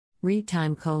Read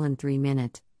time: 3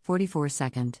 minute, 44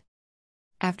 second.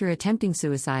 After attempting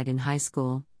suicide in high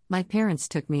school, my parents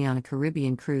took me on a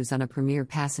Caribbean cruise on a Premier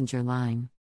passenger line.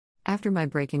 After my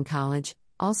break in college,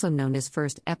 also known as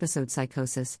first episode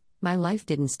psychosis, my life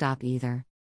didn't stop either.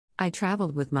 I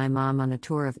traveled with my mom on a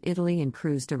tour of Italy and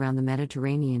cruised around the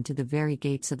Mediterranean to the very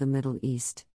gates of the Middle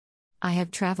East. I have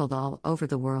traveled all over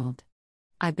the world.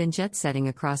 I've been jet-setting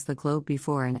across the globe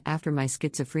before and after my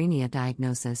schizophrenia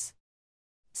diagnosis.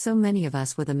 So many of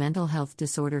us with a mental health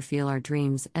disorder feel our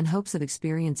dreams and hopes of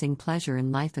experiencing pleasure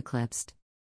in life eclipsed.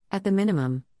 At the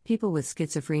minimum, people with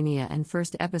schizophrenia and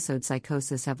first episode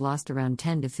psychosis have lost around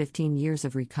 10 to 15 years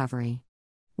of recovery.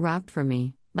 Robbed from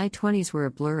me, my 20s were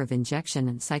a blur of injection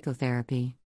and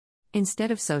psychotherapy. Instead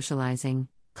of socializing,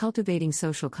 cultivating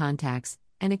social contacts,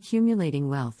 and accumulating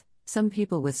wealth, some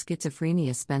people with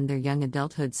schizophrenia spend their young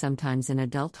adulthood sometimes in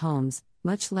adult homes,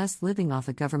 much less living off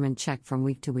a government check from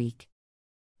week to week.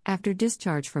 After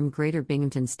discharge from Greater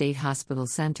Binghamton State Hospital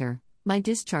Center, my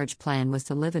discharge plan was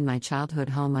to live in my childhood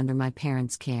home under my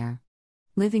parents' care.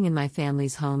 Living in my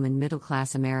family's home in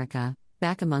middle-class America,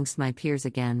 back amongst my peers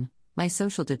again, my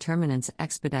social determinants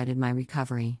expedited my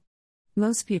recovery.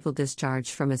 Most people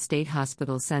discharged from a state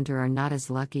hospital center are not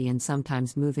as lucky and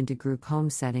sometimes move into group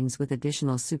home settings with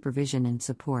additional supervision and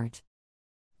support.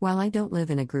 While I don't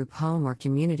live in a group home or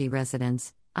community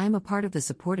residence, I am a part of the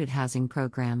supported housing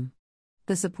program.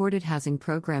 The supported housing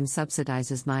program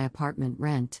subsidizes my apartment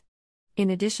rent. In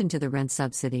addition to the rent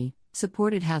subsidy,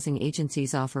 supported housing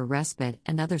agencies offer respite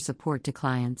and other support to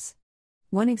clients.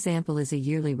 One example is a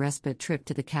yearly respite trip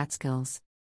to the Catskills.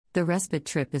 The respite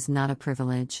trip is not a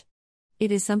privilege.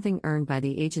 It is something earned by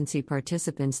the agency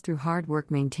participants through hard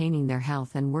work maintaining their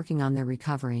health and working on their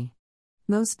recovery.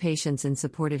 Most patients in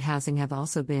supported housing have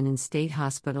also been in state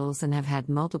hospitals and have had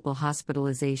multiple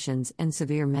hospitalizations and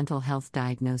severe mental health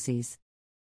diagnoses.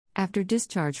 After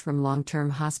discharge from long-term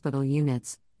hospital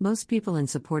units, most people in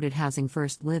supported housing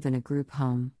first live in a group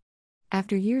home.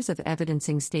 After years of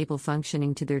evidencing stable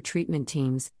functioning to their treatment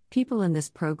teams, people in this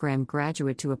program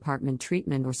graduate to apartment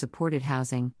treatment or supported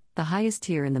housing, the highest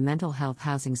tier in the mental health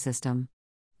housing system.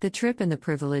 The trip and the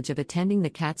privilege of attending the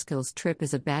Catskills trip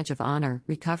is a badge of honor,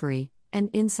 recovery, and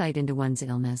insight into one's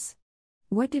illness.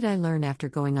 What did I learn after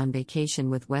going on vacation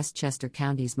with Westchester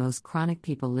County's most chronic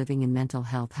people living in mental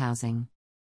health housing?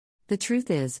 The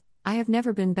truth is, I have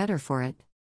never been better for it.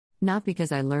 Not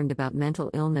because I learned about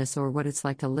mental illness or what it's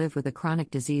like to live with a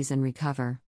chronic disease and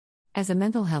recover. As a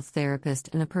mental health therapist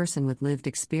and a person with lived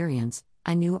experience,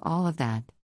 I knew all of that.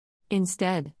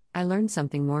 Instead, I learned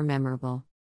something more memorable.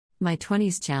 My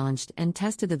 20s challenged and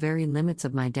tested the very limits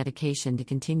of my dedication to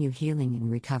continue healing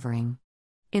and recovering.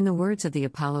 In the words of the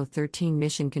Apollo 13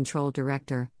 Mission Control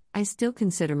Director, I still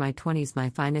consider my 20s my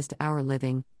finest hour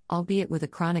living, albeit with a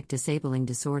chronic disabling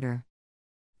disorder.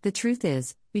 The truth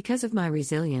is, because of my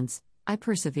resilience, I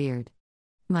persevered.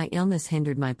 My illness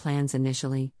hindered my plans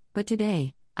initially, but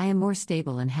today, I am more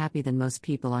stable and happy than most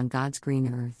people on God's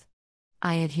green earth.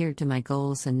 I adhered to my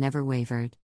goals and never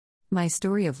wavered. My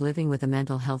story of living with a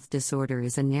mental health disorder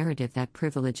is a narrative that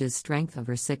privileges strength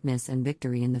over sickness and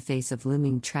victory in the face of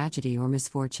looming tragedy or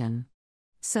misfortune.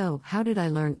 So, how did I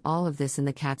learn all of this in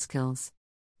the Catskills?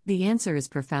 The answer is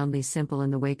profoundly simple in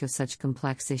the wake of such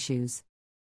complex issues.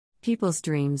 People's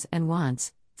dreams and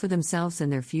wants, for themselves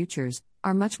and their futures,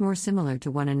 are much more similar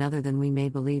to one another than we may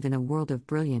believe in a world of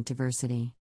brilliant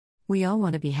diversity. We all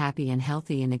want to be happy and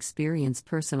healthy and experience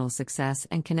personal success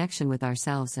and connection with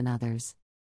ourselves and others.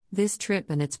 This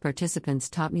trip and its participants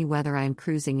taught me whether I am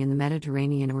cruising in the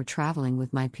Mediterranean or traveling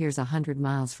with my peers 100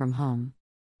 miles from home.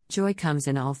 Joy comes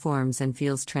in all forms and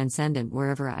feels transcendent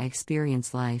wherever I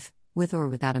experience life, with or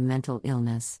without a mental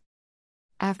illness.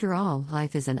 After all,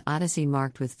 life is an odyssey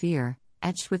marked with fear,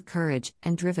 etched with courage,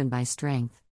 and driven by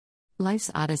strength.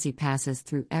 Life's odyssey passes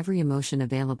through every emotion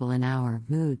available in our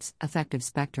moods, affective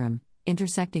spectrum,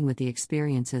 intersecting with the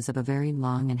experiences of a very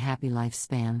long and happy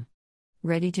lifespan.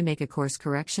 Ready to make a course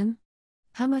correction?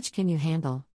 How much can you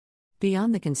handle?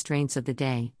 Beyond the constraints of the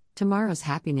day, tomorrow's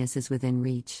happiness is within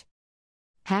reach.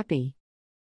 Happy?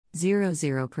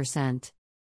 0%.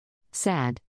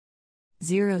 Sad?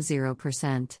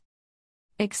 0%.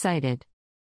 Excited?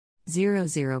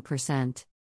 0%.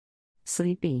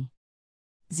 Sleepy?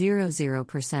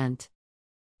 0%.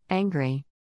 Angry?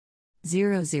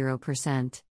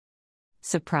 0%.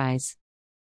 Surprise?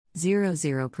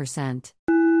 0%.